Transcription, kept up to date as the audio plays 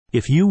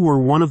If you were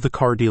one of the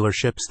car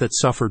dealerships that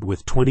suffered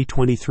with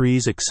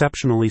 2023's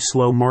exceptionally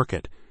slow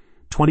market,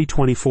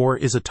 2024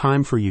 is a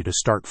time for you to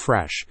start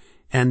fresh,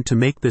 and to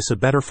make this a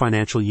better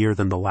financial year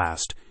than the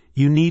last,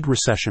 you need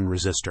Recession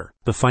Resistor.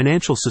 The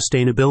financial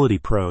sustainability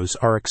pros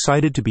are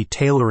excited to be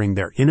tailoring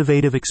their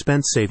innovative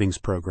expense savings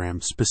program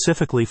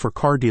specifically for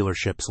car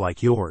dealerships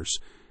like yours.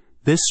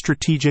 This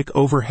strategic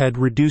overhead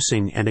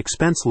reducing and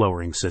expense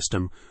lowering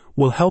system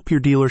will help your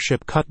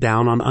dealership cut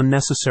down on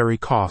unnecessary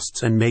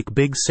costs and make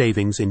big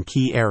savings in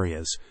key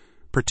areas,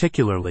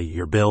 particularly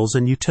your bills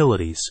and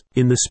utilities.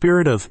 In the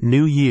spirit of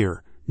New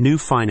Year, New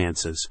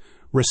Finances,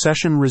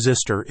 Recession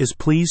Resistor is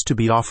pleased to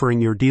be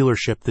offering your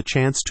dealership the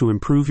chance to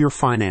improve your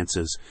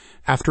finances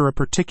after a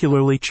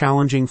particularly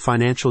challenging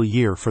financial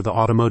year for the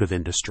automotive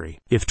industry.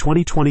 If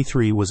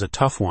 2023 was a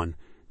tough one,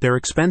 their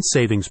expense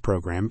savings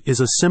program is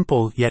a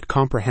simple yet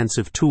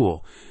comprehensive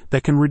tool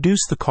that can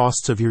reduce the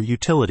costs of your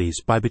utilities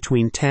by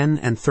between 10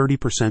 and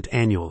 30%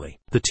 annually.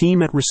 The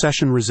team at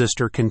Recession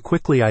Resistor can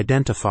quickly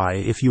identify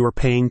if you are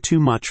paying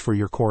too much for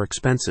your core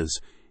expenses,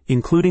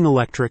 including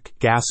electric,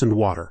 gas, and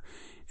water,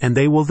 and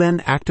they will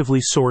then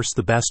actively source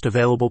the best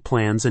available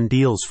plans and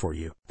deals for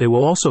you. They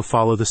will also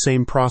follow the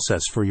same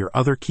process for your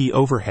other key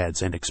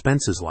overheads and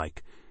expenses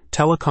like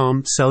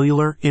telecom,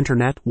 cellular,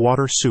 internet,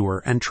 water,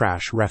 sewer, and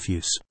trash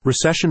refuse.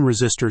 Recession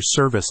Resistor's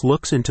service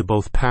looks into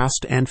both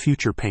past and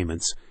future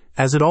payments,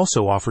 as it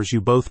also offers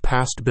you both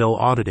past bill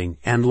auditing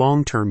and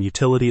long-term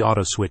utility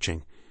auto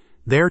switching.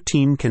 Their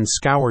team can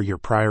scour your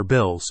prior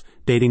bills,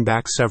 dating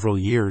back several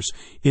years,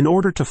 in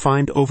order to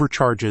find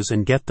overcharges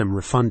and get them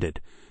refunded.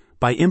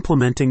 By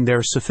implementing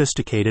their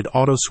sophisticated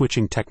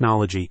auto-switching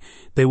technology,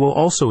 they will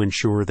also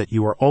ensure that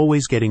you are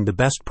always getting the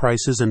best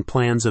prices and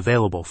plans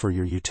available for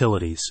your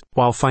utilities.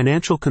 While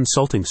financial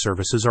consulting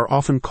services are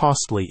often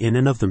costly in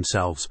and of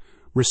themselves,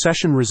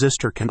 Recession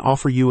Resistor can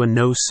offer you a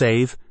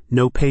no-save,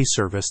 no-pay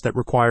service that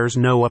requires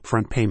no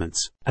upfront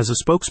payments. As a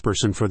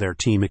spokesperson for their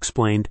team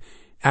explained,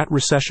 "At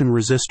Recession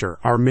Resistor,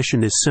 our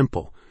mission is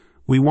simple.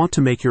 We want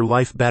to make your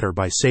life better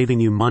by saving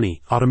you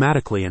money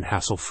automatically and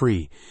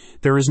hassle-free.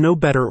 There is no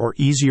better or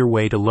easier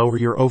way to lower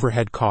your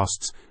overhead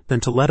costs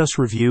than to let us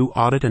review,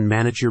 audit, and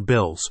manage your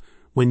bills.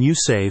 When you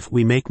save,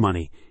 we make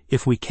money.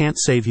 If we can't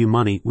save you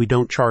money, we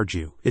don't charge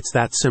you. It's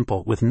that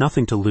simple, with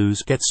nothing to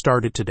lose. Get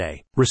started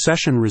today."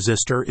 Recession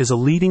Resistor is a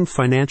leading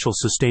financial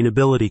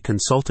sustainability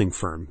consulting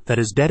firm that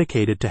is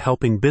dedicated to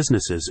helping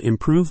businesses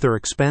improve their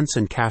expense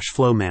and cash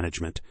flow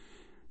management.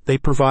 They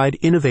provide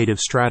innovative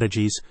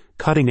strategies,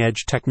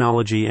 cutting-edge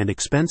technology, and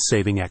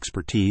expense-saving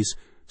expertise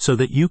so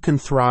that you can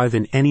thrive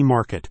in any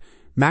market,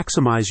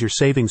 maximize your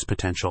savings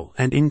potential,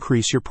 and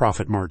increase your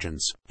profit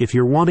margins. If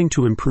you're wanting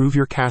to improve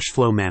your cash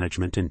flow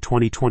management in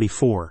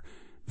 2024,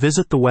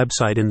 visit the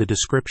website in the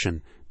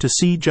description to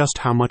see just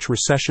how much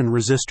Recession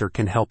Resistor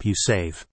can help you save.